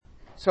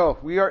So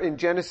we are in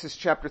Genesis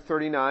chapter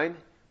 39.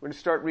 We're going to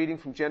start reading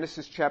from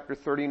Genesis chapter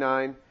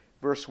 39,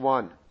 verse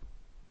 1.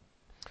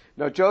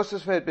 Now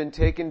Joseph had been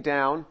taken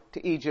down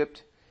to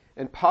Egypt,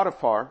 and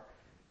Potiphar,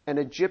 an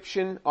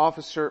Egyptian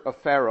officer of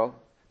Pharaoh,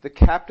 the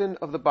captain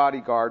of the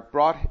bodyguard,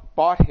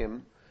 bought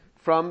him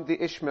from the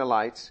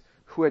Ishmaelites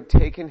who had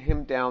taken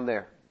him down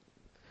there.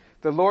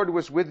 The Lord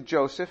was with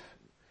Joseph,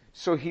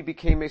 so he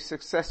became a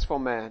successful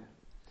man,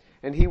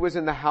 and he was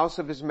in the house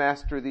of his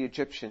master the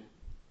Egyptian.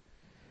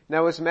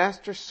 Now his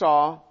master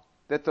saw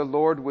that the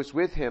Lord was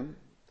with him,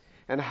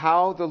 and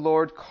how the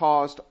Lord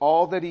caused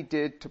all that he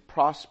did to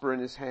prosper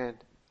in his hand.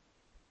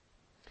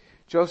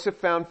 Joseph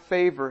found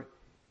favor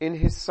in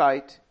his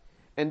sight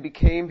and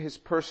became his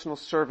personal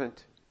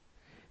servant,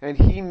 and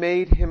he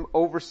made him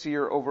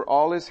overseer over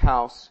all his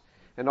house,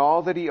 and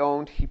all that he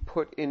owned he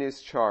put in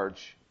his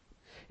charge.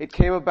 It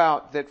came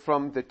about that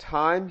from the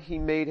time he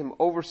made him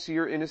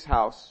overseer in his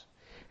house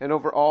and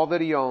over all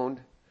that he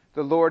owned,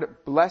 the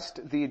Lord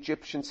blessed the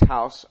Egyptian's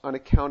house on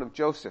account of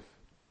Joseph.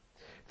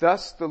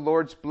 Thus the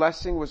Lord's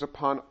blessing was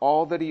upon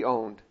all that he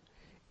owned,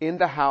 in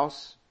the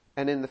house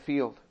and in the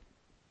field.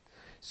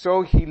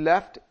 So he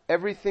left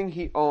everything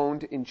he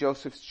owned in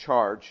Joseph's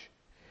charge,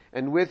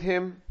 and with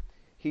him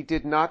he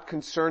did not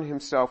concern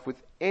himself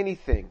with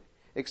anything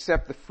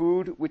except the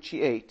food which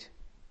he ate.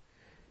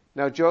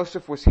 Now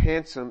Joseph was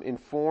handsome in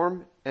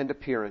form and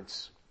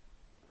appearance.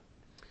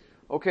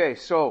 Okay,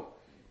 so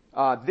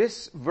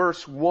this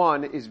verse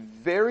 1 is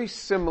very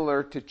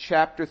similar to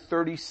chapter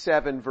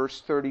 37,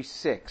 verse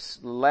 36.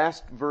 The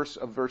last verse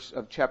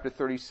of chapter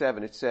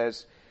 37, it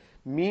says,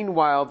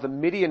 "Meanwhile the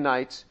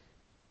Midianites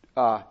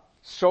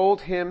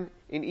sold him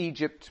in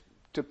Egypt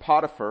to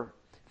Potiphar,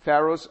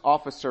 Pharaoh's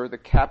officer, the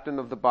captain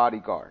of the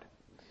bodyguard."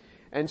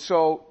 And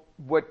so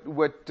what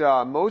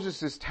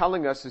Moses is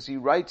telling us as he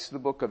writes the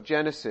book of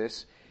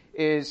Genesis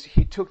is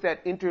he took that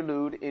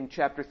interlude in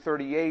chapter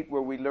 38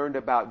 where we learned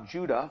about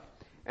Judah,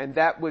 and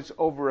that was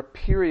over a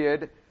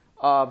period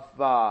of,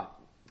 so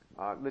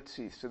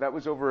that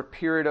was over a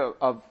period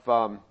of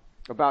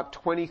about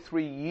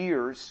 23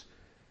 years,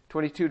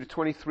 22 to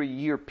 23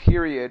 year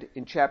period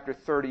in chapter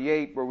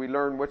 38 where we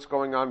learn what's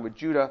going on with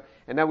Judah.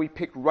 And now we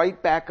pick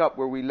right back up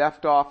where we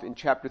left off in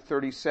chapter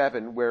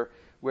 37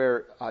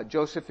 where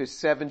Joseph is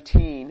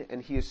 17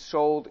 and he is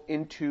sold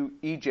into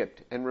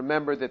Egypt. And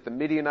remember that the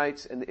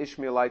Midianites and the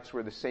Ishmaelites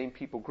were the same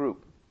people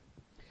group.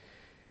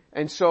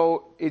 And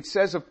so it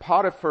says of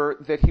Potiphar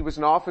that he was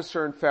an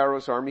officer in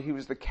Pharaoh's army. He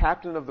was the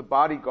captain of the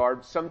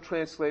bodyguard. Some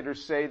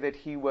translators say that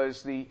he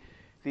was the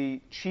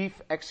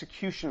chief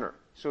executioner.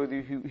 So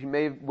he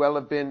may well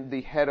have been the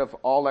head of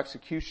all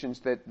executions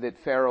that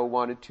Pharaoh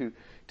wanted to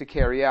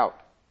carry out.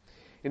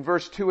 In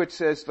verse 2 it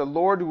says, "The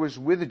Lord was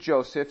with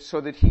Joseph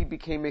so that he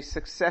became a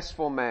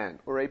successful man,"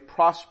 or a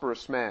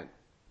prosperous man.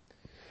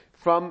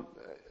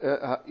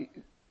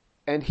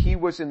 And he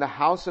was in the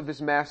house of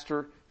his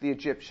master, the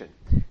Egyptian.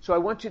 So I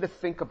want you to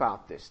think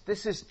about this.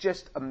 This is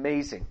just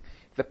amazing,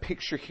 the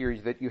picture here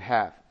that you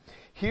have.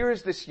 Here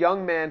is this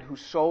young man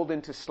who's sold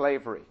into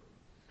slavery.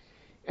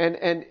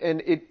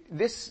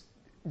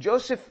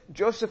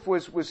 Joseph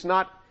was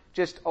not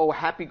just,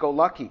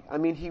 happy-go-lucky. I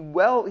mean, he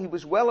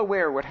was well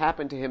aware what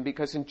happened to him,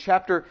 because in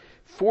chapter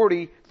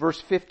 40,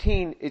 verse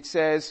 15, it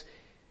says,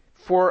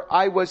 "For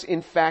I was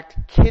in fact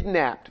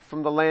kidnapped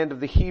from the land of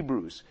the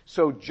Hebrews."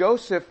 So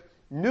Joseph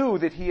knew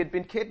that he had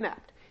been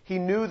kidnapped. He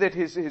knew that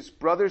his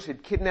brothers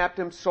had kidnapped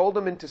him, sold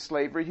him into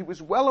slavery. He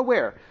was well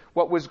aware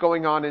what was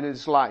going on in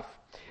his life.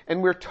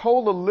 And we're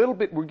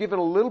given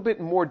a little bit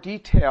more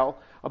detail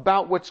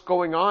about what's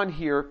going on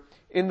here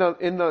in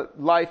the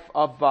life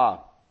of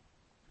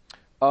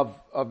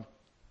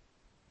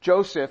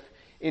Joseph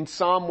in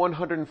Psalm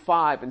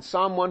 105. In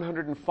Psalm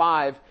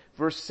 105,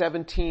 verse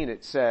 17,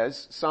 it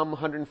says, Psalm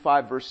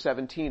 105, verse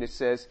 17, it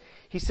says,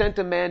 "He sent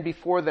a man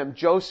before them,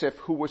 Joseph,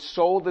 who was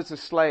sold as a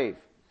slave.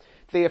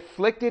 They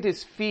afflicted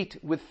his feet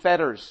with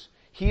fetters.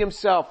 He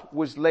himself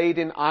was laid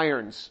in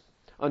irons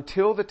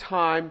until the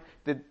time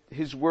that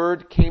his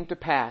word came to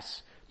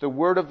pass. The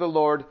word of the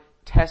Lord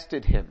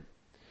tested him."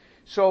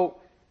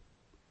 So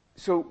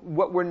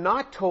what we're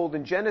not told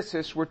in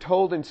Genesis, we're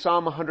told in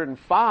Psalm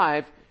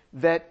 105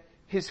 that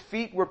his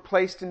feet were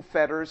placed in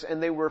fetters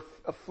and they were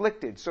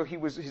afflicted. So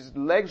his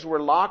legs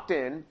were locked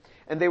in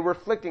and they were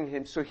afflicting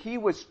him. So he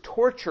was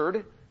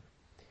tortured,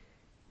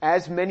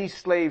 as many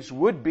slaves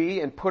would be,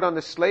 and put on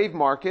the slave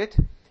market.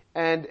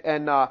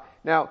 And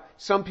now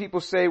some people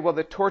say, well,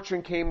 the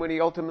torturing came when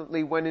he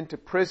ultimately went into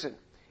prison.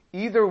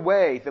 Either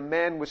way, the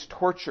man was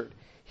tortured.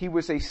 He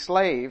was a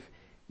slave.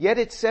 Yet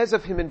it says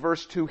of him in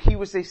verse 2, he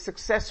was a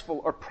successful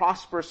or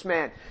prosperous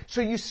man.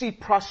 So you see,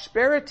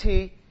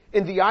 prosperity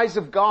in the eyes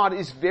of God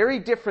is very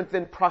different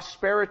than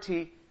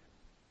prosperity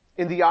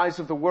in the eyes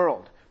of the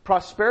world.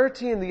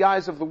 Prosperity in the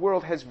eyes of the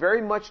world has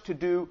very much to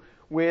do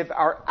with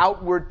our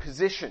outward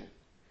position.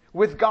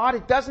 With God,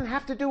 it doesn't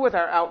have to do with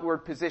our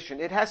outward position.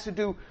 It has to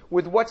do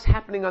with what's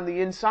happening on the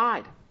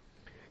inside.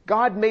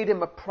 God made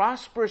him a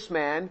prosperous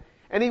man,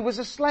 and he was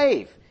a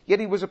slave. Yet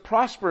he was a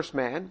prosperous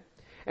man.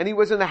 And he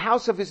was in the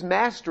house of his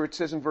master, it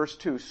says in verse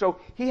 2. So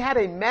he had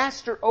a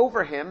master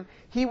over him.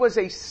 He was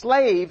a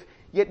slave,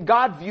 yet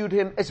God viewed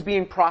him as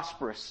being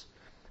prosperous.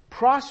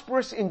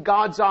 Prosperous in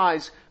God's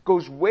eyes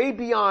goes way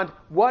beyond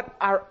what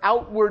our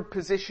outward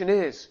position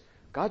is.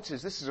 God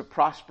says this is a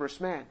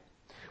prosperous man.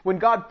 When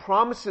God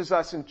promises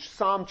us in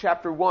Psalm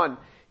chapter 1,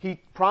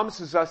 He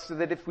promises us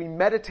that if we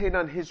meditate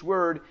on His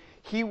word,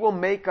 He will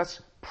make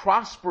us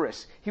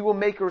prosperous. He will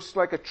make us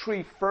like a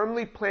tree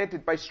firmly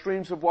planted by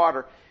streams of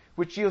water,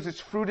 which yields its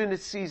fruit in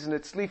its season.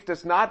 Its leaf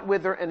does not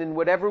wither, and in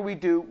whatever we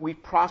do, we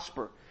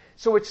prosper.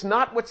 So it's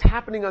not what's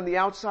happening on the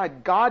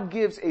outside. God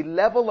gives a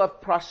level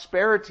of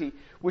prosperity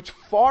which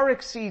far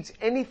exceeds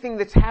anything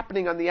that's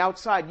happening on the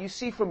outside. You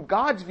see, from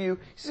God's view,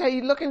 He says, hey,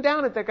 you're looking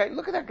down at that guy.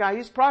 Look at that guy.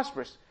 He's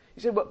prosperous.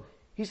 He said, well,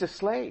 he's a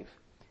slave.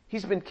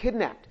 He's been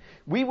kidnapped.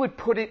 We would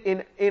put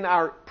it in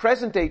our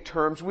present day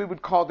terms, we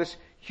would call this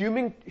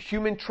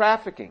human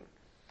trafficking.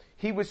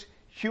 He was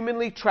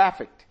humanly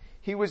trafficked.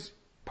 He was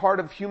part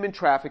of human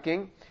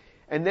trafficking.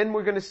 And then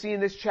we're going to see in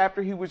this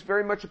chapter, he was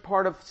very much a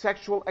part of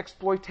sexual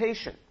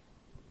exploitation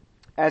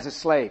as a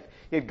slave.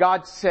 Yet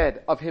God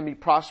said of him he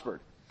prospered.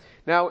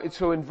 Now,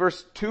 so in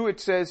verse 2 it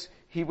says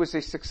he was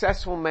a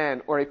successful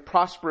man or a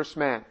prosperous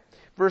man.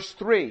 Verse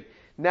 3,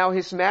 now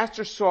his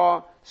master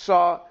saw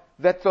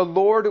that the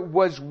Lord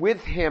was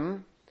with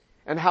him,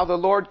 and how the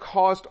Lord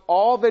caused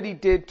all that he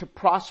did to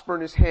prosper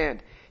in his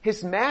hand.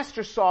 His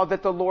master saw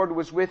that the Lord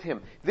was with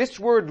him. This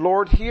word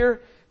Lord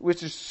here,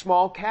 which is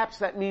small caps,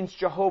 that means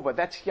Jehovah.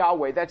 That's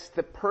Yahweh. That's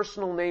the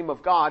personal name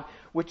of God,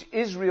 which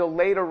Israel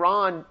later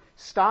on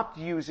stopped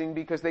using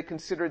because they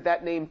considered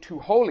that name too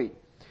holy.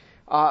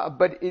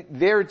 But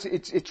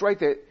it's right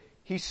there.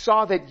 He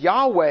saw that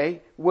Yahweh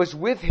was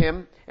with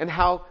him, and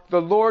how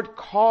the Lord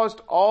caused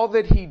all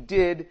that he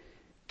did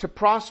to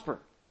prosper.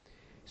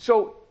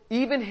 So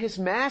even his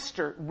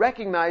master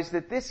recognized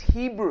that this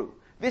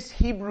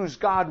Hebrew's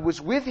God was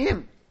with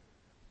him.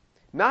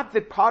 Not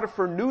that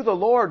Potiphar knew the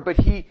Lord, but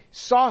he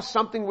saw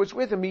something was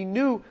with him. He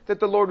knew that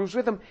the Lord was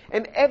with him,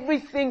 and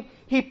everything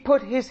he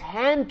put his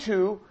hand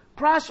to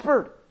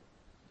prospered.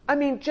 I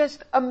mean,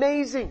 just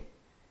amazing.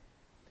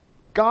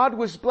 God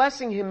was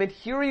blessing him, and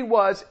here he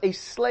was, a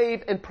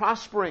slave and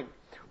prospering.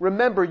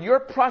 Remember, your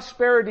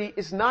prosperity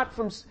is not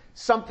from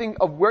something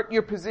of what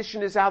your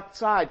position is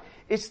outside.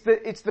 It's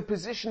the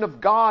position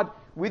of God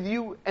with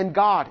you and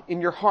God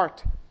in your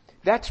heart.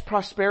 That's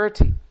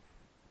prosperity.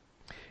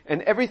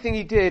 And everything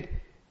he did,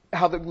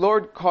 how the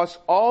Lord caused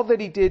all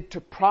that he did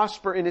to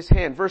prosper in his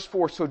hand. Verse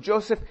 4, so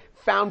Joseph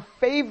found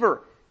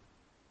favor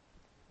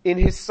in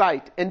his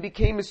sight and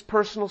became his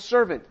personal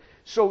servant.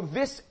 So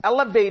this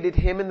elevated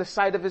him in the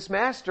sight of his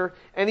master,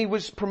 and he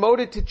was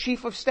promoted to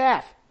chief of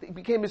staff. He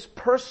became his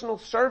personal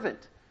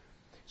servant.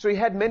 So he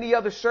had many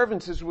other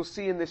servants, as we'll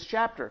see in this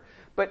chapter.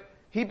 But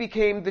he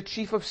became the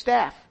chief of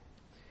staff.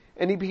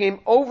 And he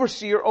became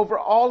overseer over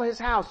all his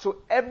house. So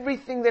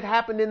everything that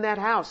happened in that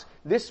house,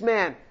 this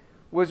man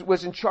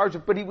was in charge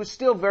of, but he was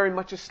still very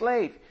much a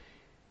slave.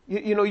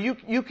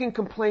 You can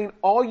complain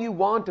all you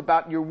want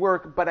about your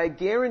work, but I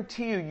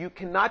guarantee you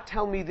cannot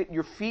tell me that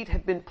your feet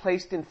had been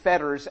placed in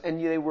fetters and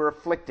they were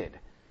afflicted.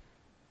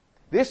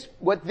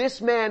 What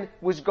this man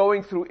was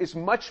going through is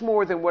much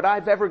more than what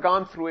I've ever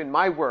gone through in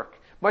my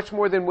work, much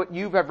more than what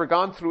you've ever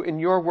gone through in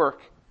your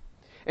work.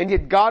 And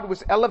yet God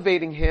was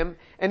elevating him,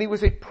 and he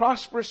was a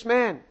prosperous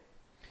man.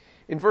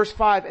 In verse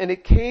 5, and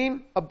it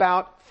came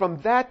about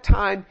from that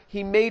time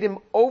he made him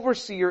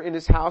overseer in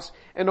his house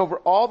and over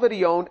all that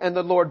he owned, and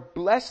the Lord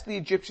blessed the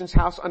Egyptian's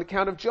house on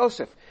account of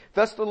Joseph.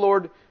 Thus the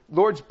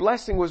Lord's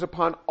blessing was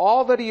upon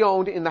all that he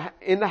owned in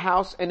the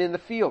house and in the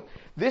field.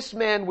 This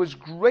man was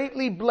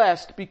greatly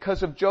blessed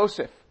because of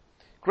Joseph.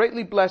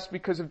 Greatly blessed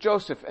because of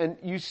Joseph. And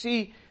you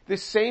see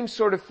this same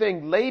sort of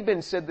thing.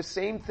 Laban said the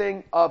same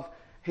thing of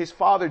his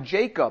father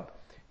Jacob.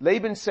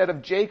 Laban said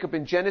of Jacob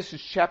in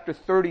Genesis chapter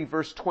 30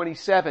 verse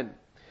 27,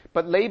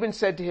 but Laban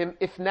said to him,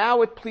 if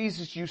now it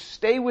pleases you,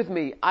 stay with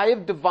me. I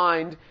have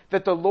divined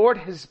that the Lord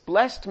has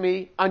blessed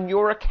me on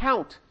your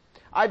account.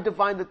 I've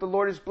divined that the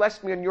Lord has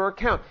blessed me on your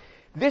account.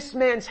 This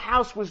man's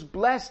house was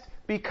blessed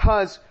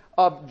because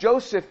of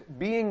Joseph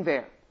being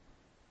there.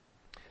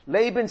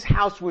 Laban's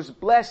house was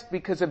blessed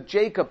because of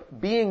Jacob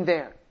being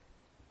there.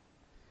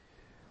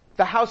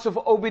 The house of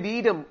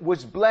Obed-Edom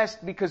was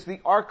blessed because the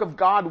ark of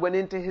God went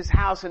into his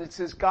house, and it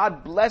says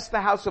God blessed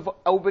the house of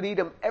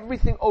Obed-Edom.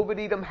 Everything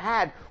Obed-Edom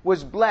had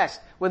was blessed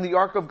when the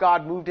ark of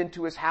God moved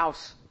into his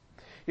house.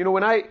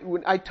 When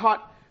I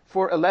taught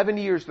for 11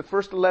 years, the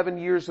first 11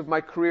 years of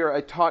my career,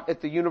 I taught at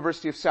the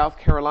University of South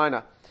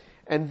Carolina.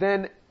 And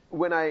then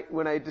when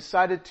I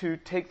decided to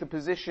take the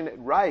position at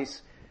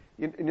Rice,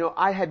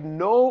 I had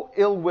no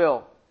ill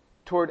will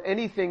toward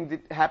anything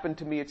that happened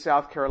to me at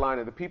South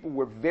Carolina. The people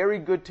were very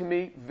good to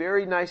me,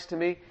 very nice to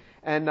me,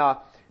 and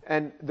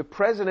the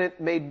president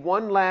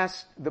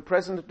the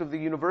president of the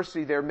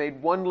university there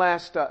made one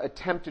last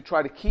attempt to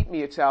try to keep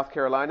me at South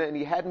Carolina, and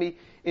he had me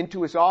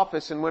into his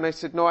office, and when I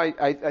said, no, I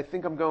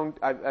think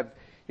I've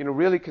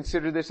really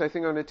considered this, I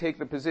think I'm going to take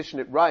the position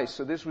at Rice.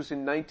 So this was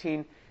in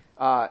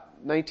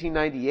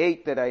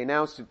 1998 that I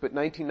announced it, but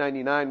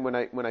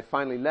 1999 when I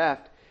finally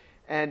left.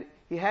 And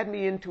he had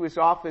me into his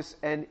office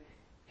and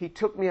he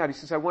took me out. He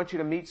says, I want you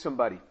to meet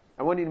somebody.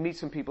 I want you to meet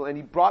some people. And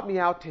he brought me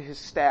out to his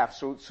staff.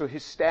 So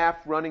his staff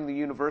running the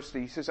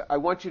university. He says, I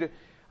want you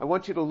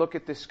to look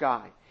at this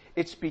guy.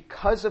 It's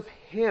because of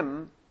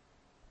him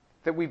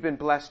that we've been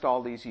blessed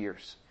all these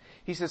years.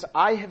 He says,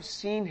 I have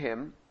seen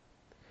him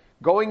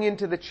going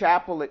into the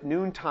chapel at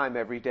noontime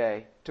every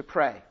day to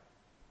pray.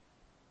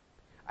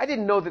 I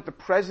didn't know that the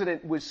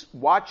president was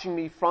watching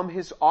me from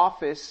his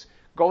office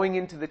going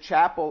into the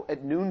chapel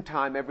at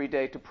noontime every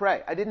day to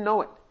pray. I didn't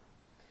know it.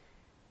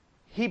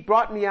 He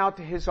brought me out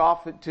to his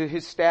office, to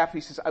his staff.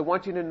 He says, I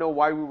want you to know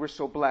why we were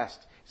so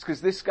blessed. It's because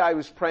this guy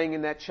was praying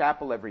in that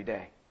chapel every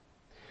day.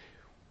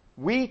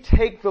 We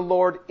take the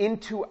Lord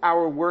into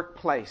our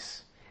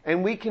workplace,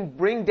 and we can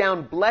bring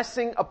down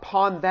blessing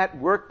upon that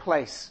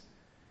workplace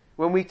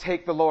when we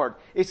take the Lord.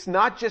 It's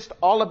not just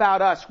all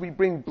about us. We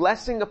bring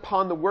blessing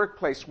upon the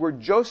workplace. Where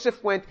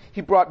Joseph went,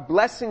 he brought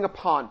blessing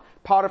upon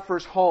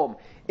Potiphar's home.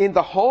 In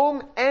the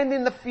home and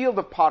in the field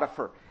of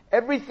Potiphar.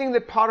 Everything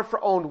that Potiphar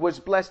owned was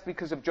blessed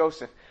because of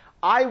Joseph.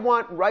 I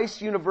want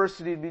Rice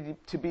University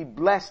to be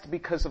blessed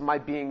because of my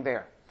being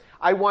there.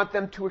 I want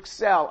them to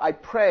excel. I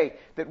pray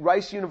that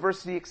Rice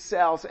University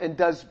excels and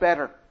does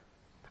better.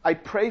 I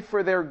pray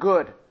for their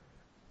good.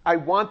 I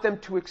want them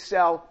to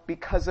excel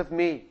because of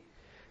me.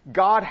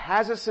 God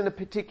has us in a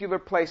particular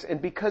place,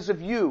 and because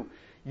of you,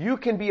 you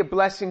can be a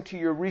blessing to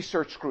your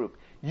research group.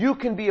 You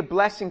can be a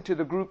blessing to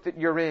the group that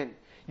you're in.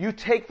 You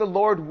take the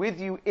Lord with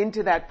you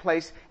into that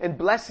place, and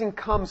blessing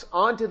comes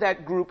onto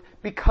that group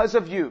because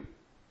of you.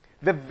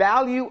 The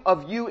value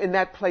of you in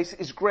that place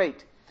is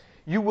great.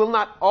 You will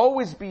not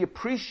always be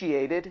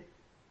appreciated,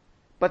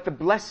 but the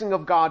blessing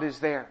of God is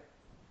there.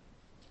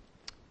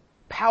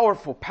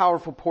 Powerful,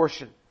 powerful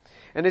portion.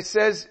 And it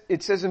says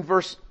in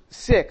verse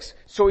 6,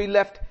 so he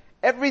left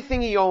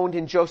everything he owned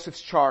in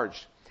Joseph's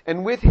charge.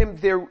 And with him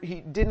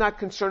he did not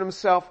concern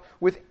himself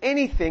with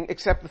anything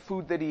except the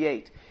food that he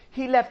ate.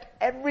 He left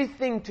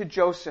everything to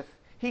Joseph.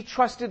 He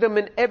trusted him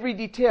in every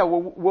detail.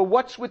 Well,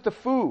 what's with the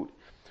food?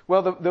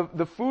 Well,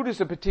 the food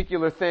is a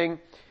particular thing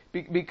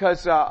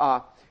because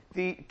to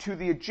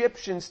the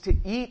Egyptians, to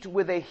eat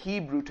with a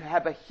Hebrew, to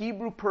have a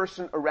Hebrew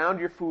person around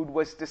your food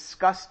was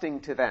disgusting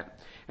to them.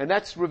 And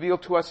that's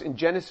revealed to us in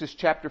Genesis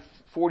chapter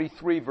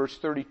 43 verse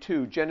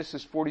 32.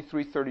 Genesis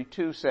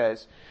 43:32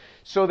 says,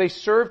 so they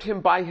served him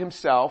by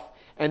himself,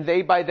 and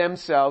they by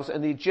themselves,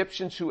 and the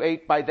Egyptians who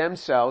ate by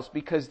themselves,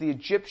 because the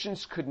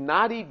Egyptians could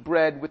not eat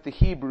bread with the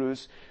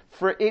Hebrews,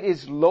 for it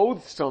is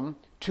loathsome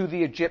to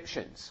the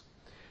Egyptians.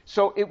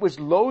 So it was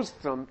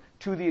loathsome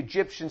to the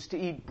Egyptians to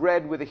eat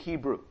bread with a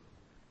Hebrew.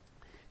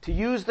 To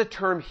use the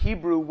term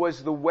Hebrew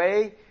was the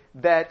way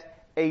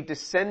that a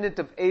descendant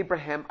of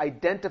Abraham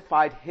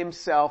identified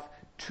himself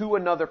to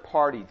another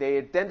party. They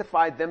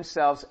identified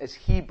themselves as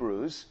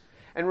Hebrews.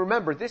 And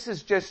remember, this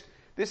is just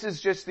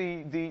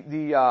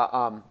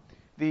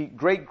the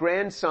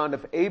great-grandson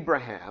of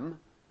Abraham,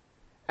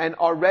 and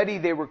already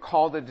they were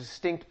called a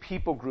distinct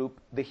people group,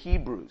 the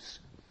Hebrews.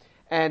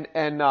 And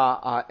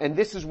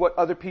this is what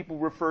other people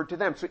referred to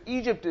them. So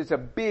Egypt is a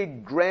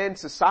big, grand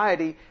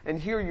society, and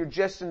here you're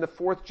just in the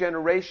fourth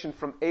generation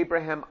from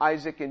Abraham,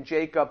 Isaac, and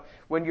Jacob.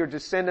 When you're a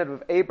descendant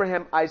of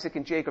Abraham, Isaac,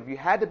 and Jacob, you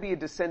had to be a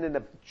descendant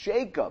of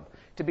Jacob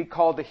to be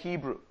called a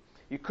Hebrew.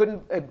 You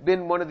couldn't have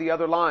been one of the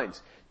other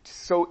lines.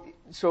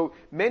 So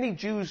many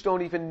Jews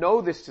don't even know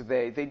this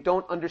today. They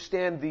don't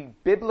understand the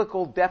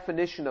biblical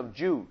definition of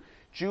Jew.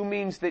 Jew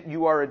means that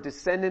you are a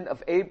descendant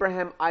of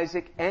Abraham,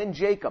 Isaac, and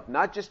Jacob.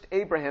 Not just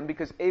Abraham,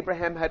 because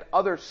Abraham had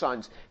other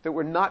sons that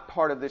were not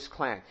part of this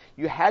clan.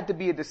 You had to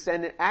be a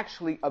descendant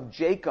actually of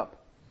Jacob.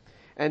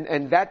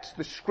 And that's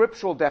the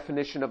scriptural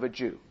definition of a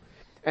Jew.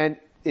 And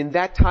in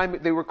that time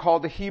they were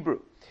called a Hebrew.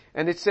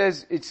 And it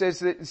says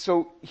that,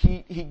 so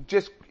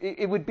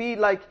it would be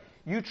like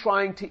you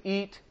trying to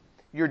eat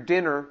your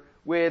dinner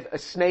with a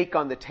snake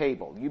on the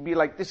table. You'd be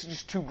like, this is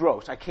just too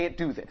gross. I can't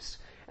do this.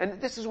 And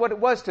this is what it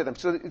was to them.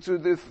 So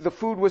the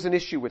food was an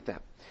issue with them.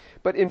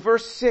 But in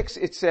verse 6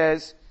 it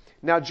says,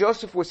 now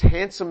Joseph was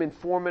handsome in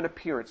form and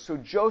appearance. So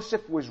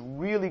Joseph was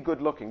really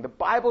good looking. The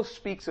Bible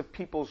speaks of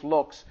people's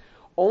looks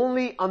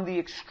only on the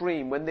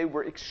extreme. When they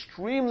were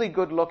extremely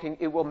good looking,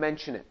 it will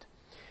mention it.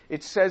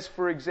 It says,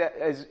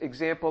 as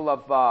example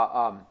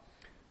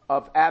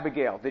of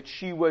Abigail, that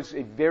she was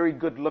a very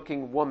good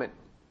looking woman.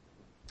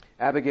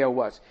 Abigail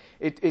was.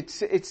 It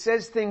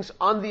says things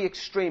on the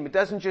extreme. It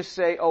doesn't just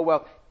say, oh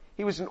well,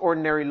 he was an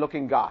ordinary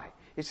looking guy.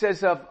 It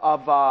says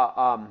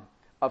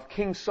of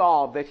King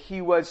Saul that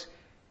he was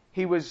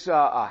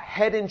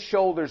head and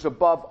shoulders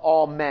above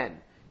all men.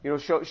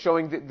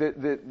 Showing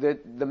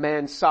the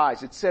man's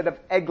size. It said of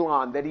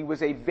Eglon that he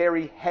was a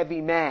very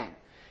heavy man.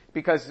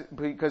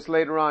 Because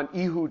later on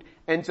Ehud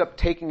ends up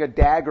taking a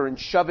dagger and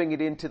shoving it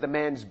into the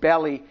man's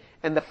belly,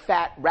 and the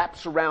fat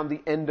wraps around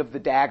the end of the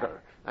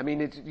dagger. I mean,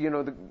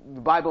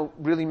 the Bible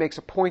really makes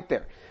a point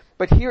there.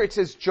 But here it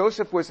says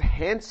Joseph was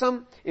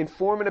handsome in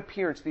form and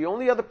appearance. The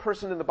only other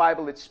person in the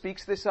Bible that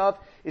speaks this of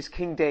is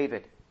King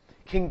David.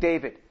 King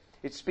David.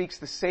 It speaks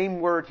the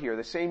same word here.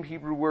 The same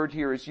Hebrew word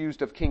here is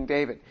used of King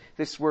David.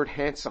 This word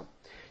handsome.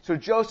 So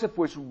Joseph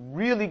was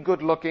really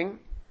good looking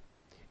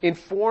in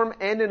form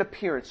and in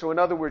appearance. So in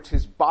other words,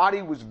 his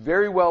body was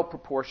very well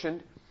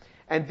proportioned.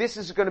 And this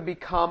is going to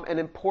become an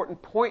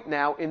important point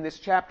now in this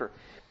chapter.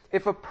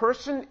 If a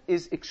person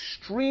is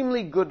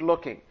extremely good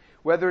looking,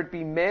 whether it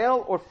be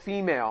male or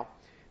female,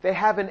 they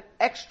have an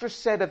extra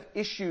set of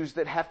issues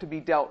that have to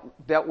be dealt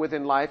with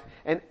in life,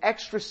 an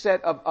extra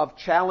set of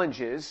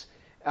challenges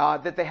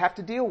that they have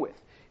to deal with.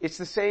 It's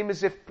the same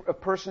as if a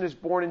person is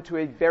born into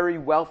a very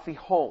wealthy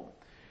home.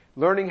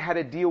 Learning how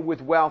to deal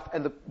with wealth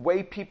and the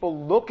way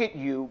people look at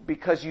you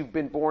because you've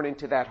been born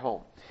into that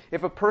home.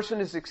 If a person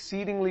is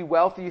exceedingly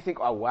wealthy, you think,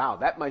 oh wow,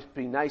 that must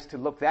be nice to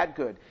look that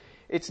good.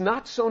 It's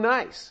not so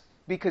nice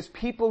because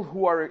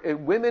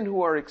women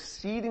who are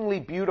exceedingly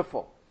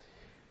beautiful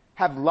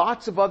have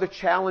lots of other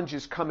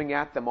challenges coming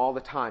at them all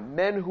the time.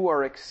 Men who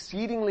are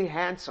exceedingly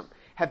handsome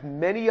have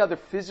many other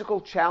physical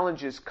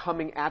challenges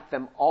coming at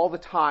them all the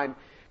time,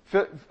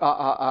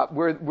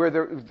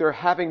 where they're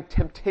having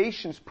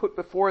temptations put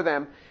before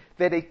them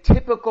that a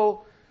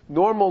typical,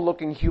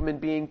 normal-looking human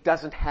being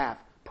doesn't have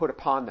put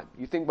upon them.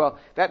 You think, well,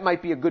 that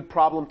might be a good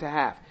problem to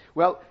have.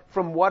 Well,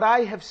 from what I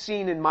have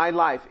seen in my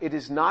life, it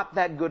is not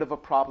that good of a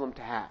problem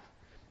to have.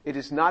 It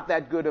is not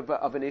that good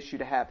of an issue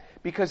to have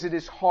because it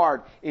is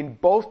hard in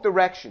both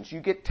directions. You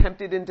get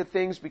tempted into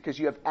things because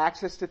you have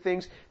access to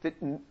things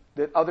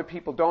that other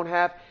people don't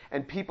have,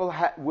 and people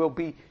will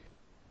be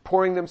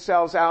pouring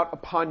themselves out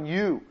upon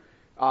you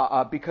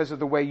because of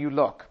the way you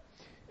look.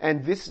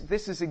 And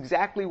this is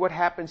exactly what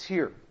happens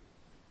here.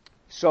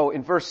 So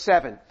in verse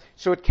 7,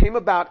 so it came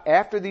about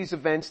after these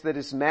events that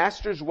his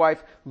master's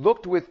wife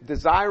looked with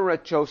desire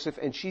at Joseph,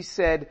 and she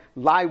said,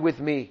 lie with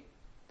me.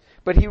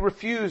 But he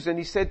refused, and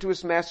he said to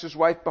his master's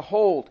wife,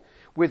 behold,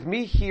 with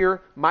me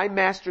here, my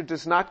master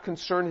does not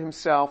concern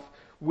himself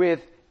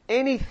with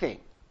anything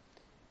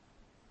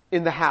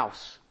in the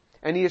house,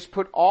 and he has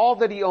put all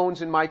that he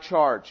owns in my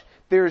charge.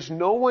 There is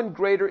no one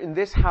greater in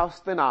this house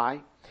than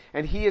I,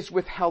 and he has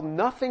withheld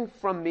nothing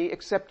from me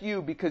except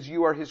you, because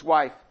you are his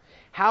wife.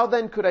 How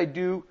then could I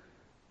do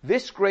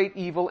this great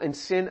evil and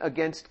sin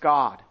against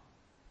God?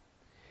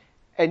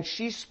 And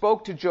she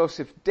spoke to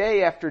Joseph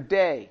day after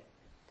day.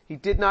 He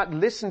did not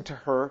listen to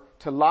her,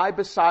 to lie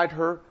beside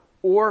her,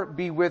 or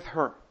be with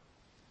her.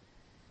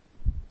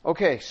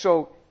 Okay,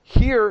 so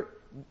here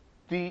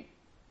the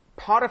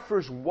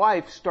Potiphar's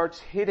wife starts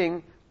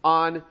hitting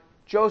on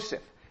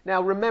Joseph.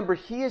 Now remember,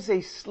 he is a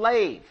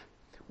slave.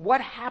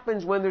 What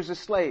happens when there's a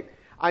slave?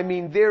 I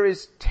mean, there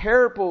is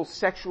terrible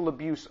sexual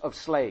abuse of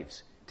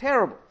slaves.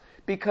 Terrible.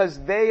 Because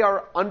they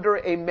are under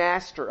a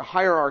master, a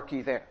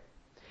hierarchy there.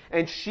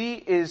 And she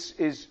is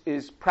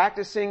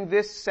practicing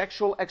this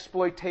sexual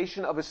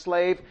exploitation of a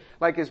slave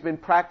like has been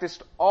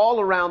practiced all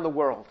around the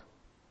world.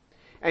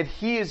 And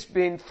he has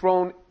been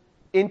thrown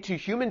into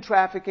human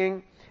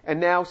trafficking and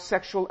now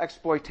sexual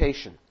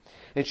exploitation.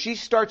 And she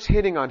starts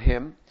hitting on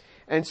him.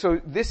 And so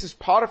this is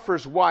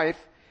Potiphar's wife.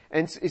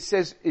 And it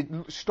says, it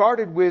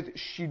started with,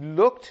 she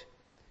looked,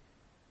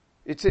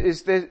 it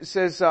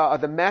says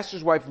the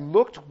master's wife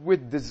looked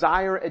with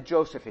desire at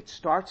Joseph. It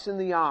starts in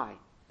the eye.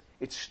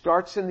 It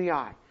starts in the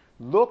eye.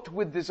 Looked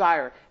with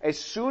desire. As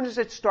soon as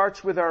it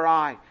starts with our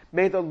eye,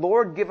 may the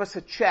Lord give us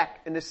a check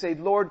and to say,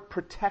 Lord,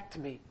 protect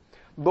me.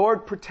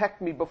 Lord,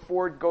 protect me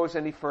before it goes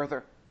any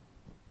further.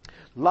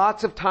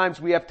 Lots of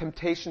times we have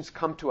temptations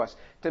come to us.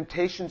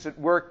 Temptations at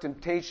work,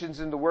 temptations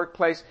in the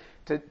workplace,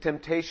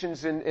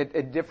 temptations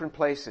at different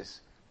places.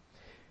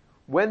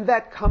 When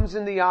that comes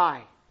in the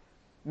eye,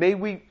 may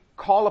we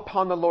call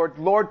upon the Lord,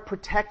 Lord,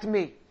 protect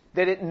me,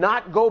 that it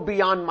not go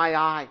beyond my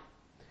eye.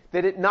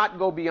 That it not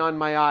go beyond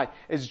my eye.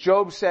 As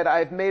Job said, I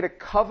have made a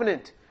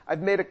covenant. I've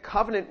made a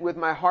covenant with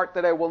my heart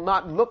that I will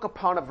not look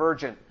upon a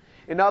virgin.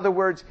 In other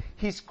words,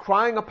 he's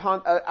crying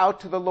out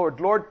to the Lord,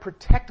 Lord,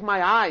 protect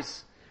my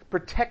eyes.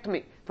 Protect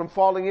me from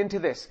falling into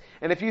this.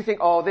 And if you think,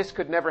 oh, this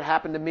could never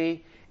happen to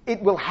me,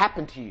 it will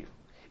happen to you.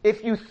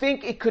 If you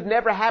think it could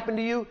never happen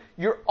to you,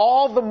 you're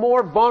all the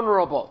more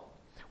vulnerable.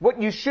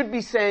 What you should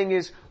be saying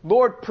is,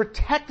 Lord,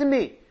 protect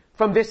me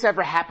from this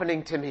ever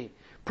happening to me.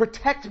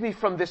 Protect me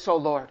from this, O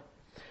Lord.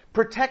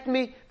 Protect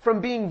me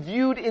from being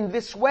viewed in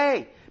this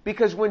way.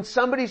 Because when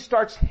somebody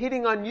starts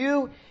hitting on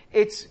you,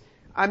 it's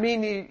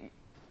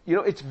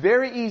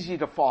very easy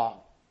to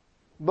fall.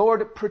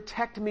 Lord,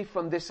 protect me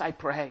from this, I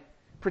pray.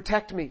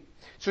 Protect me.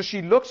 So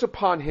she looks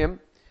upon him,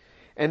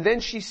 and then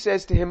she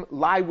says to him,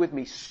 lie with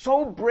me.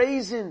 So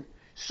brazen.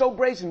 So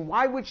brazen.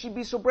 Why would she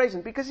be so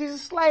brazen? Because he's a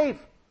slave.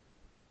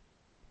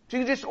 So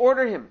you can just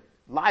order him,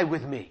 lie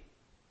with me.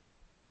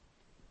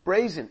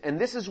 Brazen. And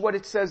this is what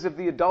it says of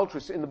the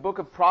adulteress. In the book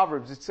of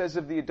Proverbs, it says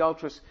of the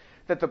adulteress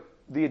that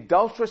the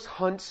adulteress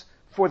hunts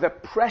for the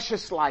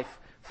precious life.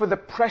 For the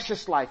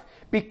precious life.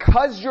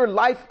 Because your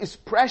life is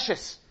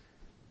precious,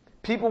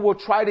 people will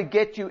try to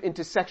get you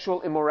into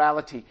sexual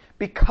immorality.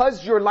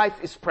 Because your life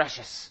is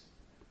precious.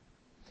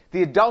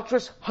 The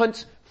adulteress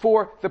hunts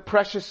for the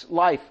precious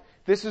life.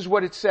 This is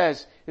what it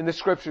says in the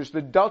scriptures. The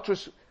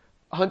adulteress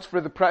hunts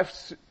for the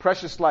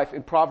precious life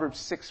in Proverbs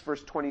 6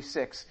 verse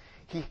 26.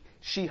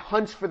 She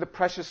hunts for the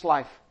precious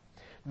life.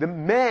 The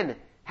men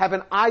have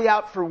an eye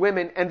out for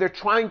women and they're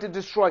trying to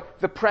destroy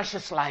the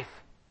precious life.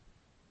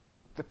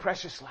 The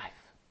precious life.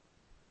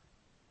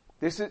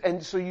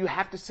 And so you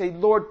have to say,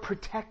 Lord,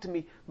 protect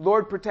me.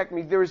 Lord, protect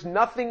me. There is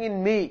nothing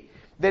in me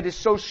that is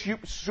so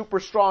super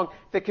strong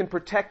that can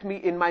protect me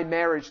in my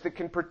marriage, that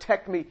can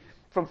protect me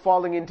from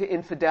falling into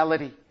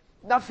infidelity.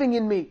 Nothing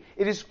in me.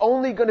 It is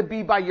only going to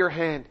be by your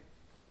hand.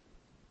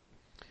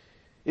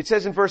 It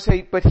says in verse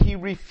 8, but he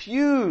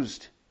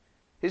refused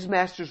his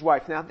master's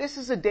wife. Now this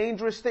is a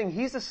dangerous thing.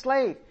 He's a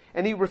slave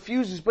and he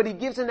refuses, but he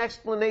gives an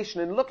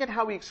explanation. And look at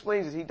how he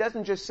explains it. He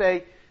doesn't just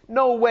say,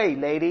 no way,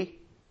 lady.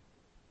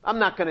 I'm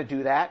not going to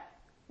do that.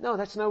 No,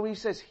 that's not what he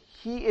says.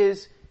 He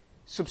is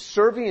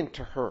subservient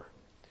to her.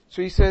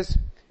 So he says,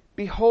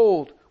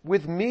 behold,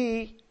 with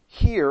me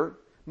here,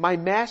 my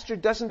master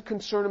doesn't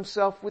concern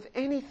himself with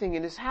anything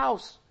in his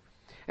house.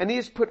 And he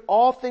has put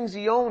all things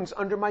he owns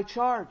under my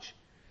charge.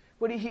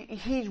 But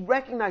he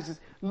recognizes,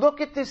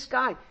 look at this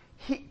guy.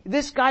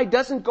 This guy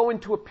doesn't go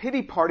into a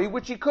pity party,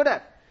 which he could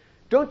have.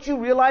 Don't you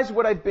realize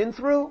what I've been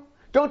through?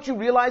 Don't you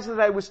realize that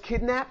I was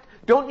kidnapped?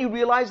 Don't you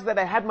realize that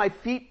I had my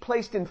feet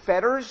placed in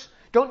fetters?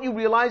 Don't you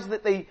realize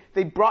that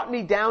they brought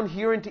me down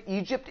here into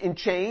Egypt in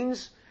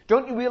chains?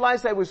 Don't you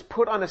realize I was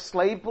put on a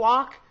slave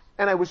block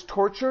and I was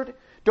tortured?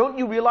 Don't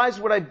you realize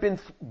what I've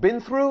been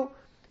through?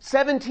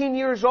 17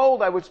 years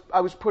old I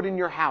was put in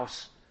your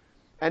house.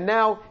 And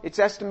now it's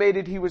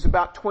estimated he was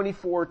about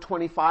 24 or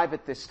 25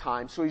 at this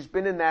time. So he's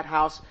been in that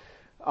house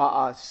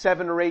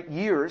 7 or 8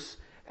 years.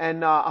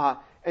 And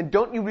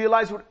don't you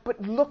realize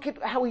but look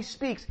at how he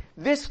speaks.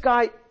 This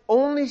guy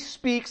only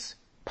speaks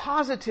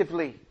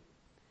positively.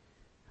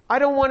 I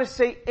don't want to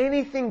say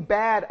anything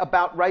bad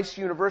about Rice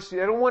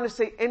University. I don't want to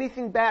say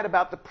anything bad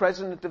about the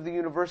president of the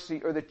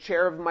university or the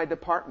chair of my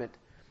department.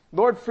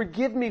 Lord,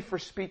 forgive me for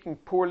speaking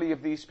poorly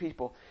of these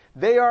people.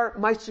 They are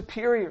my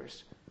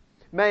superiors.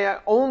 May I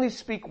only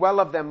speak well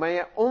of them.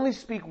 May I only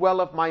speak well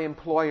of my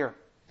employer.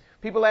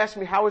 People ask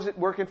me, how is it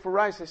working for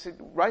Rice? I said,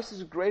 Rice is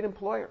a great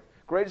employer.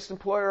 Greatest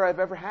employer I've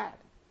ever had.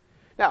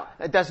 Now,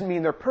 that doesn't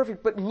mean they're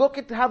perfect, but look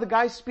at how the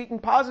guy's speaking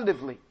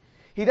positively.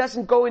 He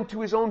doesn't go into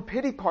his own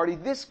pity party.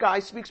 This guy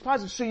speaks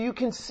positive. So you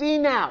can see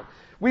now,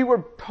 we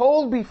were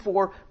told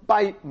before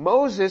by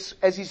Moses,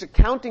 as he's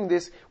accounting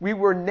this, we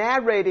were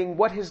narrating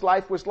what his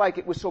life was like.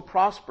 It was so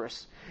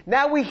prosperous.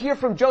 Now we hear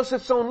from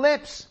Joseph's own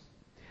lips.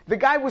 The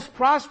guy was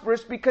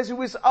prosperous because he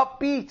was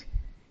upbeat.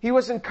 He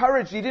was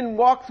encouraged. He didn't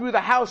walk through the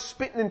house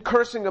spitting and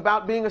cursing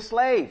about being a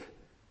slave.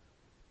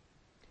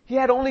 He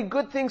had only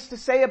good things to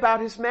say about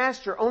his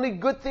master, only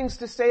good things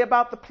to say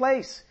about the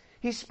place.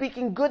 He's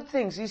speaking good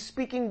things. He's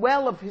speaking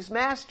well of his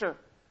master.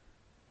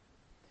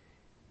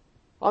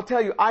 I'll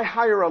tell you, I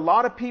hire a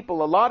lot of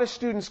people, a lot of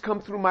students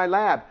come through my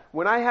lab.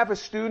 When I have a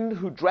student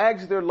who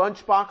drags their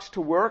lunchbox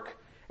to work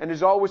and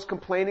is always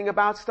complaining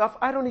about stuff,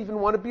 I don't even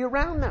want to be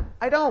around them.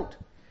 I don't.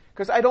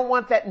 Because I don't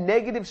want that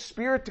negative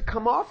spirit to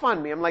come off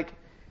on me. I'm like,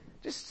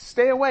 just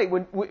stay away.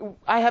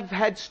 I have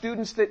had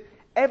students that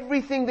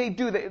everything they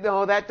do,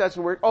 oh, that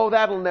doesn't work. Oh,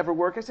 that'll never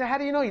work. I said, how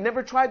do you know? You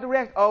never tried the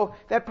React? Oh,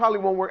 that probably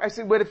won't work. I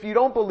said, but if you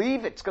don't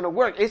believe it's going to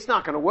work, it's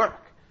not going to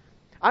work.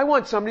 I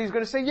want somebody who's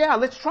going to say, yeah,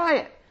 let's try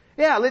it.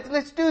 Yeah,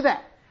 let's do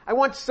that. I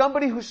want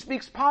somebody who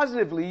speaks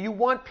positively. You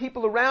want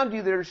people around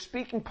you that are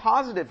speaking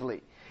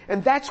positively.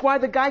 And that's why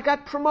the guy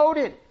got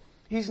promoted.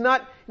 He's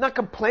not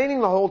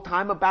complaining the whole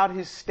time about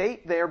his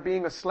state there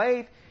being a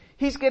slave.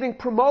 He's getting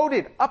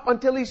promoted up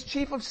until he's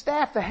chief of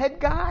staff, the head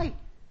guy.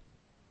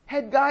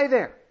 Head guy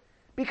there.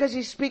 Because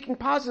he's speaking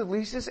positively.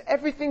 He says,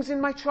 everything's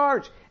in my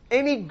charge.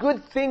 Any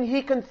good thing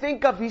he can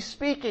think of, he's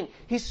speaking.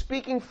 He's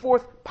speaking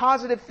forth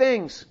positive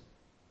things.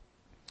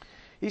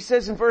 He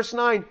says in verse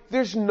 9,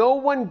 there's no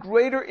one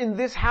greater in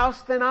this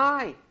house than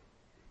I. You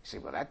say,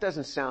 well, that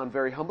doesn't sound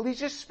very humble. He's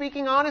just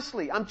speaking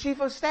honestly. I'm chief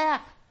of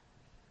staff.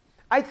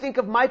 I think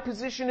of my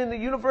position in the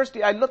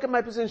university. I look at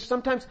my position.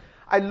 Sometimes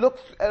I look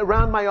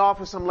around my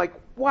office. I'm like,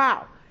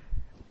 wow,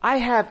 I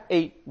have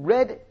a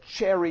red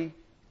cherry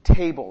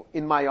table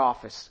in my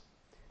office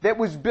that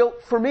was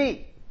built for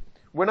me.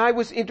 When I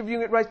was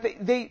interviewing at Rice,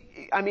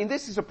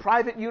 this is a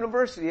private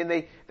university, and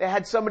they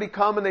had somebody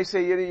come and they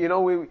say,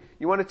 you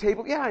want a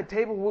table? Yeah, a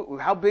table.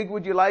 How big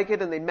would you like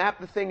it? And they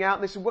mapped the thing out,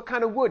 and they said, what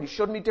kind of wood? He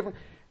showed me different.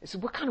 I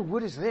said, what kind of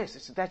wood is this? I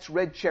said, that's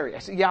red cherry. I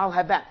said, yeah, I'll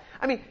have that.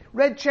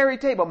 Red cherry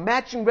table,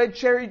 matching red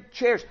cherry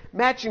chairs,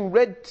 matching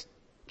red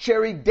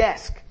cherry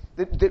desk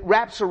that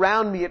wraps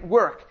around me at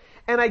work.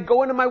 And I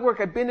go into my work.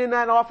 I've been in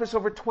that office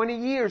over 20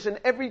 years, and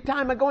every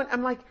time I go in,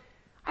 I'm like,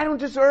 I don't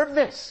deserve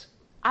this.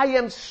 I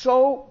am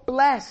so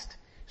blessed.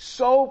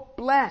 So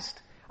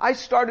blessed. I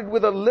started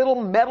with a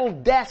little metal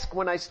desk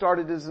when I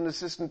started as an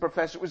assistant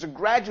professor. It was a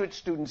graduate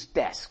student's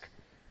desk.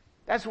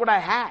 That's what I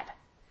had.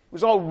 It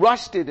was all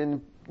rusted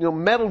and,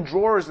 metal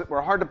drawers that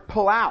were hard to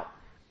pull out.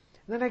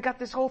 And then I got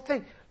this whole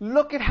thing.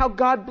 Look at how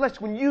God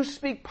blessed. When you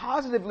speak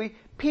positively,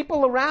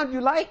 people around you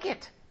like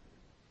it.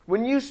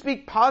 When you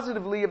speak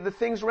positively of the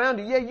things around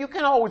you, yeah, you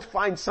can always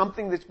find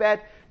something that's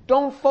bad.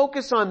 don't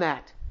focus on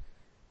that.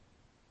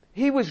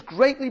 He was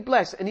greatly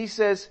blessed. And he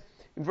says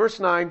in verse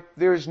 9,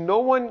 there is no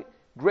one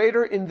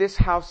greater in this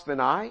house than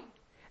I,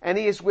 and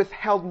he has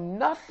withheld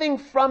nothing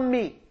from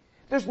me.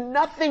 There's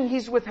nothing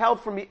he's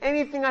withheld from me.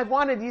 Anything I've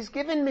wanted, he's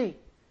given me.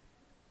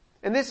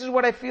 And this is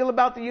what I feel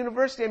about the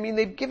university. I mean,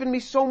 they've given me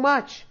so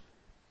much.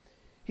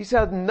 He's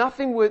held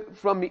nothing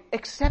from me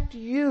except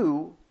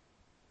you,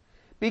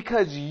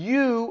 because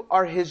you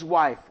are his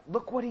wife.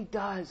 Look what he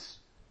does.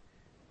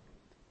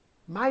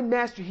 My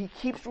master, he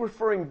keeps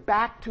referring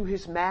back to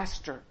his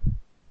master.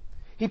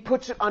 He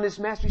puts it on his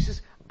master. He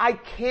says, I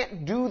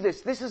can't do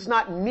this. This is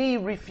not me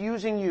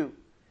refusing you.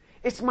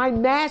 It's my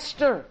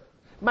master.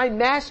 My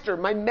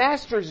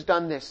master has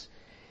done this.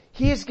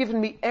 He has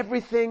given me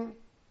everything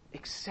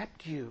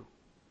except you.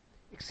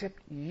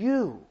 Except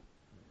you.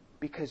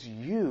 Because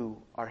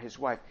you are his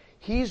wife.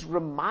 He's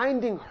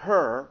reminding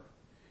her,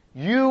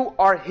 you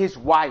are his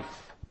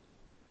wife.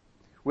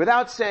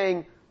 Without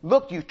saying,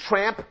 look, you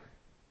tramp,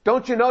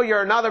 don't you know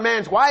you're another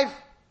man's wife?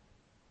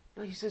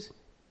 No, he says,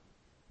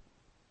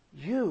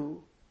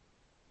 you,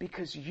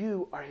 because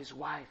you are his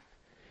wife.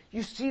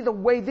 You see the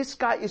way this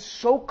guy is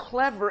so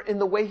clever in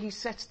the way he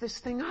sets this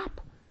thing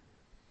up.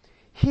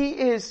 He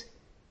is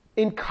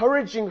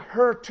encouraging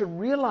her to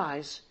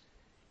realize,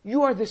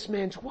 you are this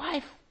man's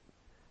wife.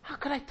 How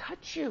could I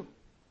touch you?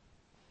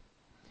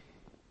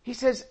 He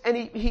says, and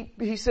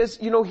he says,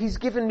 he's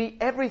given me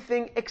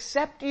everything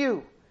except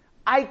you.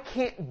 I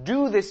can't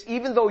do this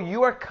even though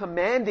you are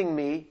commanding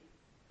me.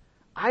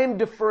 I am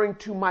deferring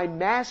to my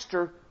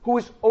master who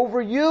is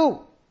over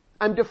you.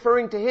 I'm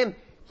deferring to him.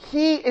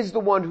 He is the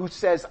one who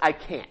says I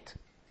can't.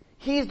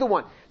 He's the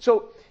one.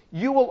 So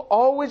you will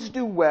always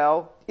do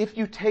well if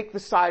you take the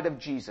side of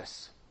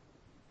Jesus.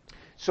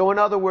 So in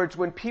other words,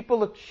 when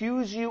people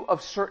accuse you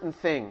of certain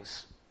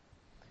things,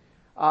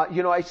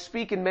 I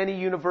speak in many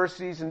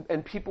universities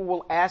and people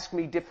will ask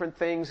me different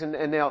things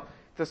and they'll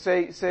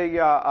say,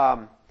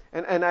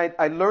 and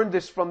I learned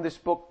this from this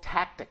book,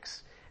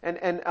 Tactics.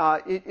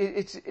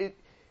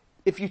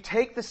 If you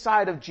take the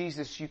side of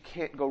Jesus, you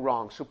can't go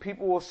wrong. So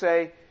people will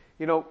say,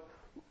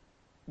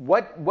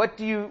 what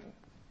do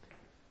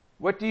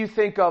you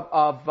think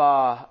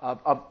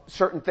of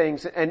certain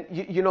things? And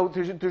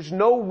there's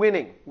no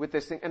winning with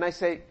this thing. And I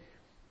say,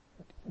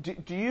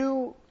 do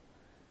you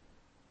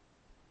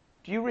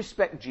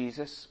respect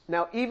Jesus?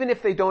 Now, even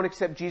if they don't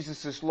accept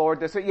Jesus as Lord,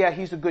 they say, yeah,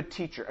 he's a good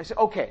teacher. I say,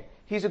 okay,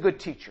 he's a good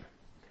teacher.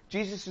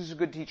 Jesus is a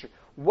good teacher.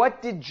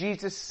 What did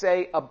Jesus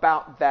say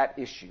about that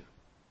issue?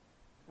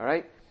 All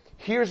right?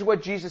 Here's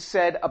what Jesus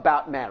said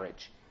about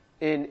marriage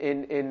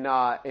in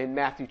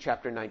Matthew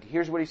chapter 90.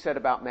 Here's what he said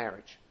about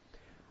marriage.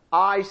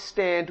 I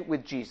stand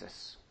with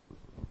Jesus.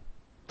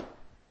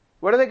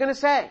 What are they going to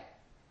say?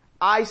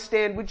 I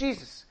stand with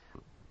Jesus.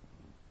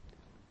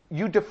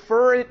 You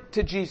defer it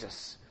to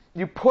Jesus.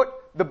 You put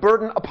the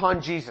burden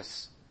upon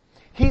Jesus.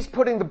 He's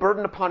putting the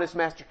burden upon his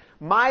master.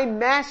 My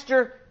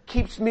master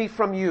keeps me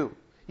from you.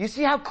 You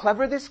see how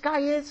clever this guy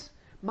is?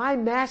 My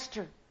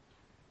master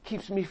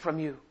keeps me from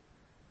you.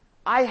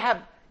 I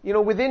have,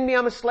 within me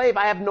I'm a slave.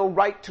 I have no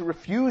right to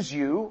refuse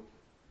you.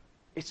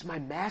 It's my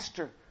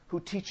master who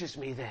teaches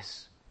me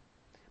this.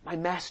 My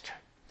master.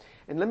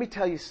 And let me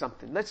tell you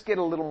something. Let's get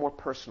a little more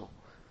personal.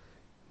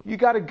 You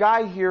got a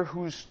guy here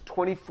who's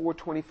 24,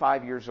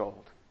 25 years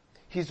old.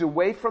 He's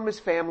away from his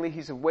family.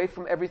 He's away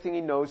from everything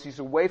he knows. He's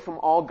away from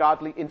all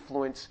godly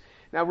influence.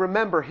 Now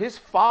remember, his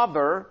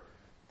father,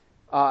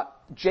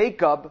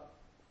 Jacob,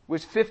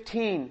 was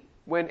 15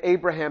 when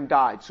Abraham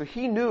died. So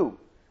he knew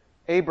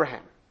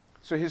Abraham.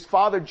 So his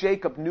father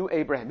Jacob knew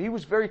Abraham. He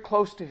was very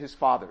close to his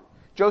father.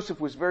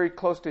 Joseph was very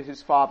close to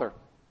his father.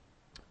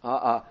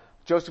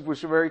 Joseph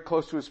was very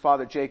close to his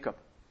father Jacob.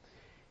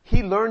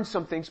 He learned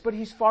some things, but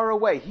he's far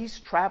away. He's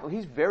traveling.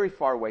 He's very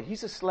far away.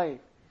 He's a slave.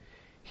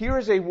 Here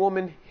is a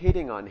woman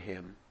hitting on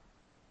him.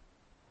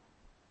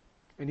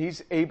 And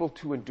he's able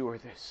to endure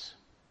this.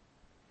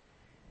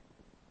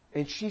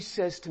 And she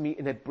says to me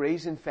in a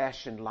brazen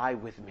fashion, lie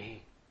with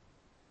me.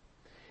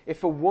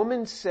 If a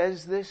woman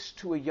says this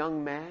to a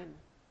young man,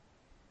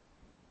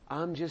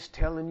 I'm just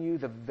telling you,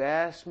 the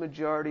vast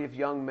majority of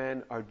young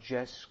men are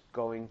just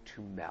going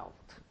to melt.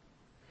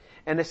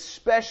 And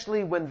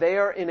especially when they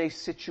are in a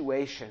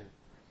situation,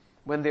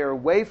 when they're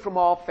away from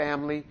all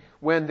family,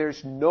 when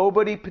there's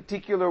nobody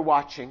particular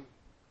watching,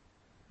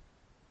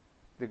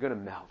 they're going to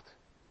melt.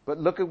 But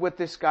look at what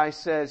this guy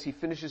says. He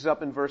finishes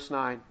up in verse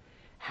 9.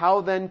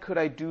 How then could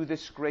I do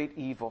this great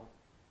evil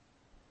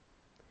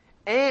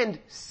and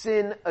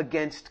sin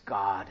against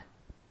God?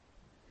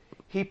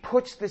 He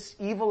puts this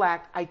evil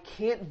act, I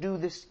can't do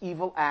this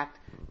evil act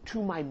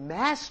to my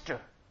master.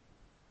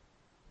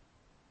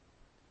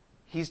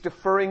 He's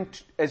deferring,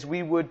 as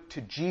we would,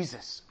 to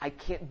Jesus. I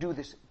can't do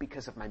this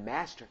because of my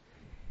master.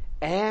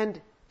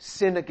 And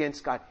sin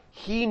against God.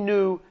 He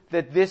knew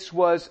that this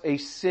was a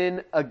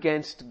sin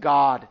against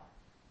God.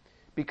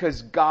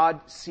 Because God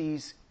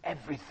sees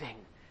everything.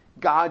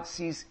 God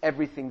sees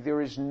everything.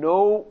 There is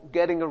no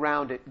getting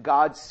around it.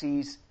 God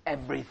sees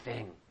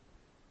everything.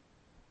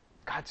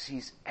 God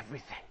sees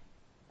everything.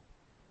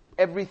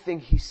 everything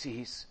he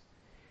sees.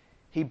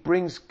 He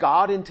brings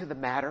God into the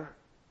matter.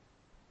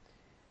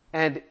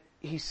 And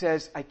he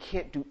says, I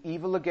can't do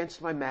evil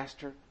against my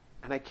master,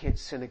 and I can't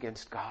sin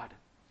against God.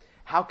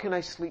 How can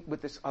I sleep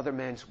with this other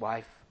man's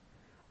wife?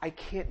 I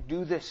can't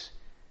do this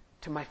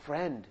to my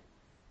friend.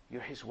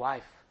 You're his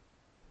wife.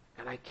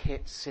 And I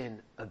can't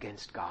sin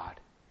against God.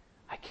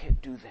 I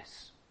can't do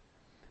this.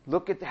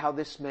 Look at how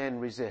this man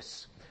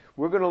resists.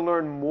 We're going to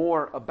learn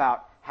more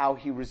about how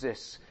he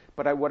resists.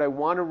 But what I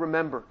want to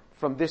remember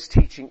from this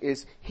teaching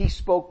is he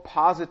spoke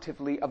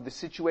positively of the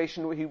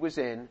situation where he was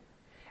in,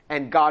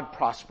 and God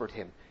prospered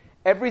him.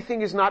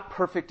 Everything is not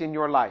perfect in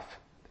your life.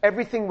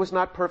 Everything was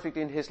not perfect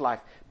in his life.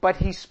 But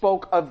he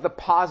spoke of the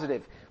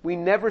positive. We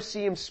never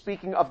see him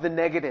speaking of the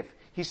negative.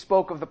 He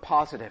spoke of the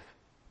positive.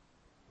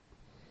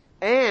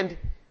 And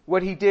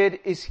what he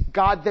did is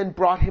God then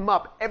brought him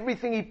up.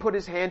 Everything he put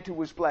his hand to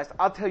was blessed.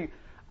 I'll tell you,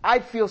 I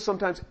feel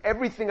sometimes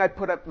everything I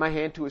put up my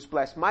hand to is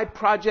blessed. My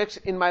projects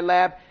in my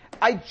lab,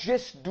 I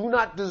just do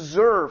not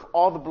deserve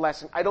all the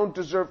blessing. I don't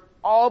deserve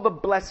all the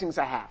blessings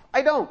I have.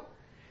 I don't.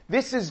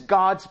 This is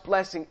God's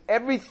blessing.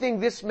 Everything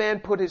this man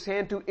put his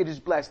hand to, it is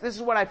blessed. This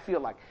is what I feel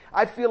like.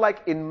 I feel like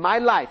in my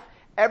life,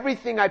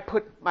 everything I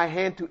put my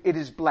hand to, it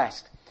is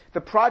blessed.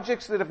 The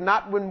projects that have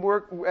not been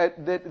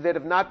that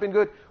have not been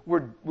good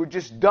were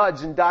just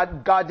duds, and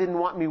God didn't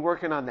want me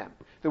working on them.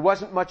 There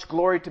wasn't much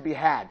glory to be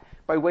had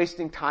by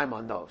wasting time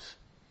on those.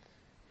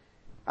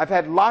 I've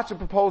had lots of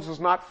proposals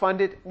not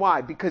funded.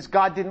 Why? Because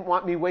God didn't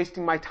want me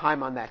wasting my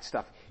time on that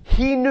stuff.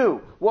 He knew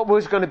what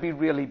was going to be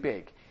really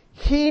big.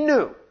 He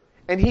knew.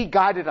 And he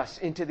guided us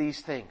into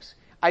these things.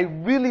 I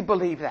really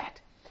believe that.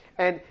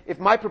 And if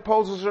my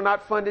proposals are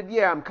not funded,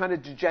 yeah, I'm kind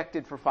of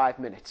dejected for 5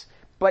 minutes.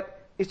 But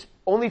it's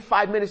only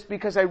 5 minutes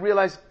because I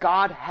realize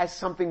God has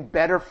something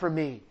better for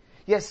me.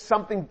 He has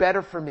something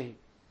better for me.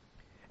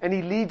 And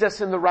he leads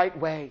us in the right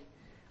way.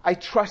 I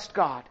trust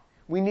God.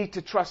 We need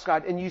to trust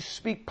God. And you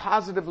speak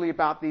positively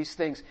about these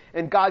things.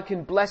 And God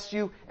can bless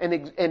you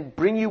and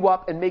bring you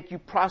up and make you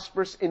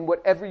prosperous in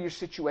whatever your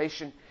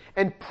situation.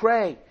 And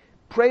pray.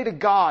 Pray to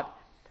God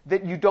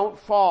that you don't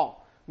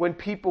fall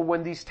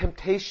when these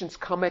temptations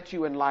come at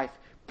you in life.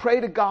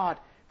 Pray to God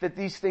that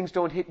these things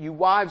don't hit you.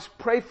 Wives,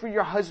 pray for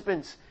your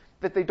husbands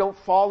that they don't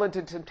fall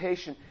into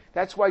temptation.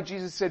 That's why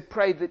Jesus said,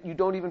 pray that you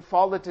don't even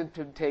fall into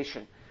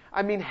temptation.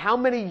 I mean, how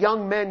many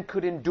young men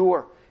could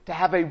endure to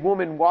have a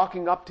woman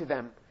walking up to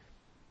them,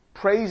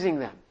 praising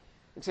them,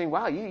 and saying,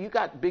 wow, you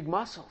got big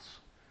muscles.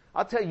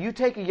 I'll tell you, you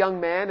take a young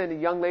man and a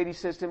young lady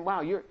says to him,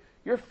 wow,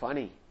 you're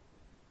funny.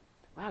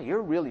 Wow,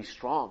 you're really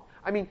strong.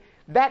 I mean,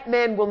 that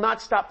man will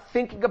not stop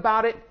thinking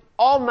about it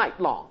all night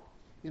long.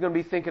 He's going to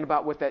be thinking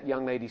about what that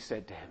young lady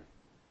said to him.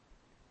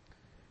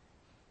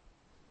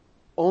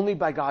 Only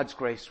by God's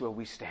grace will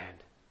we stand.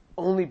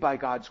 Only by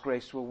God's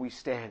grace will we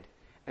stand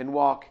and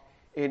walk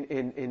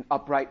in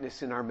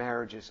uprightness in our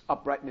marriages,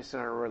 uprightness in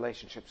our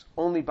relationships.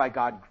 Only by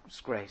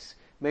God's grace.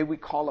 May we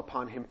call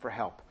upon him for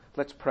help.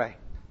 Let's pray.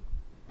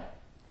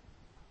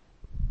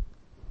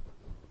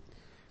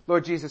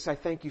 Lord Jesus, I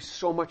thank you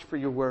so much for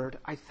your word.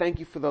 I thank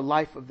you for the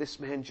life of this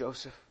man,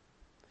 Joseph.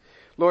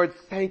 Lord,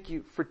 thank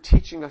you for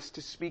teaching us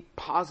to speak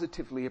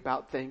positively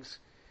about things.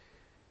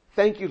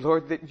 Thank you,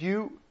 Lord, that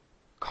you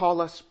call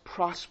us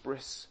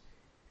prosperous,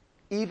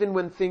 even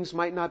when things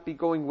might not be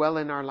going well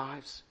in our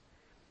lives.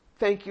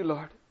 Thank you,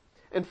 Lord.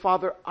 And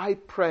Father, I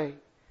pray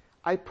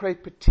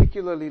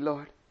particularly,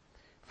 Lord,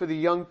 for the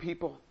young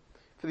people,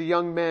 for the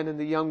young men and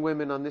the young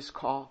women on this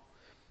call,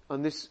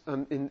 in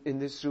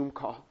this Zoom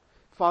call.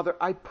 Father,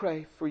 I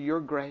pray for your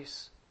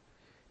grace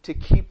to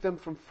keep them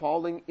from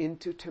falling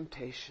into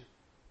temptation.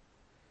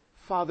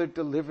 Father,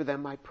 deliver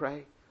them, I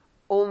pray.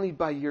 Only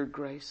by your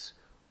grace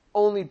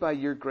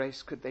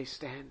could they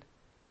stand.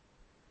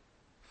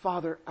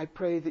 Father, I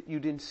pray that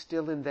you'd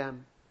instill in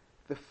them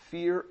the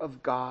fear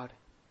of God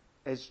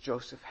as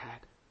Joseph had,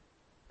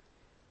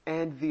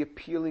 and the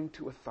appealing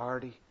to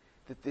authority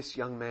that this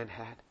young man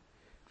had.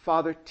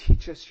 Father,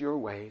 teach us your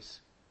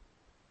ways.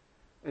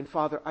 And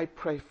Father, I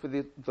pray for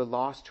the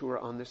lost who are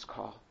on this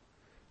call.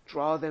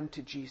 Draw them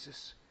to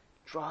Jesus.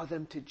 Draw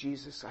them to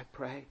Jesus, I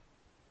pray.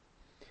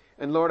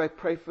 And Lord, I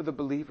pray for the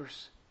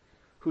believers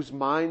whose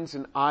minds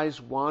and eyes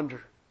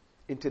wander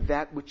into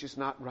that which is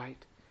not right.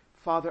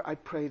 Father, I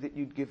pray that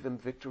you'd give them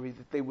victory,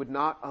 that they would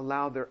not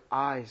allow their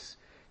eyes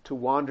to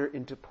wander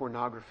into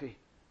pornography.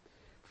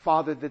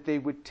 Father, that they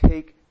would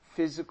take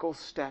physical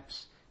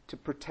steps to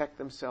protect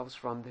themselves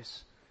from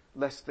this,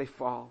 lest they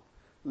fall,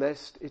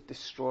 lest it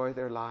destroy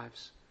their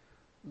lives.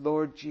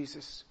 Lord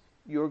Jesus,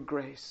 your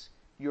grace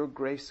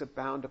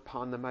abound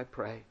upon them, I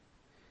pray.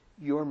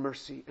 Your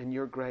mercy and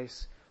your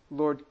grace.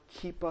 Lord,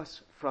 keep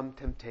us from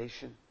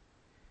temptation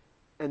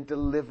and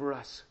deliver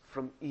us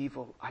from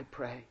evil, I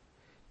pray.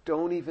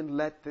 Don't even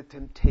let the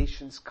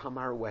temptations come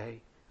our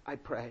way, I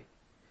pray.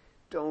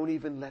 Don't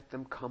even let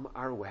them come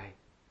our way.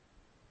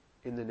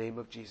 In the name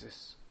of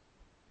Jesus.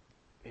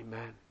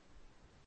 Amen.